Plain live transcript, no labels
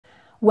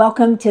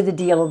Welcome to the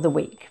deal of the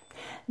week.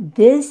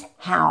 This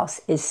house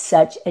is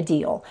such a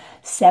deal.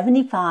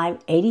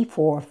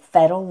 7584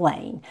 Fettle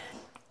Lane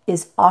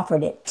is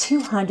offered at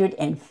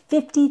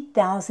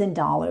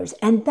 $250,000,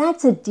 and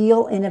that's a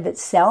deal in of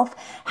itself.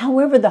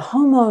 However, the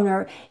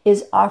homeowner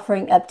is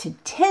offering up to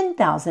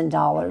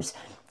 $10,000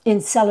 in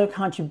seller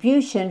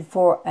contribution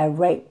for a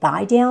rate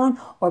buy down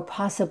or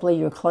possibly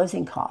your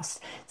closing costs.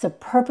 It's a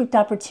perfect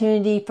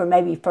opportunity for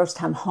maybe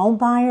first-time home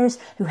buyers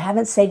who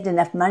haven't saved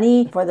enough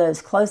money for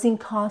those closing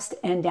costs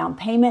and down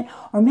payment,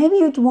 or maybe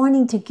you're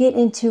wanting to get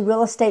into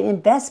real estate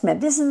investment.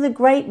 This is a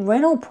great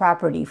rental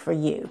property for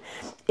you.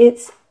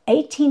 It's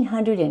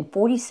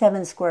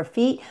 1,847 square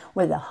feet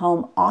with a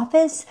home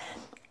office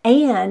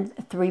and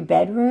 3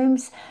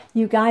 bedrooms.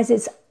 You guys,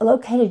 it's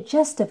located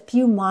just a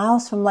few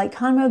miles from Lake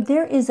Conroe.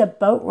 There is a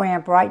boat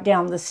ramp right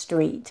down the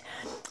street.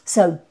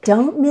 So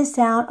don't miss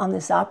out on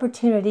this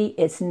opportunity.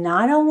 It's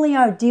not only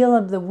our deal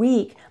of the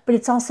week, but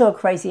it's also a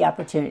crazy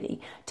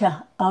opportunity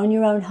to own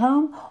your own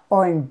home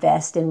or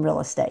invest in real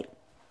estate.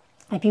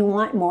 If you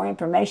want more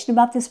information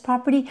about this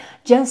property,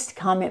 just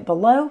comment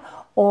below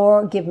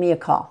or give me a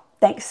call.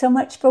 Thanks so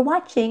much for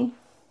watching.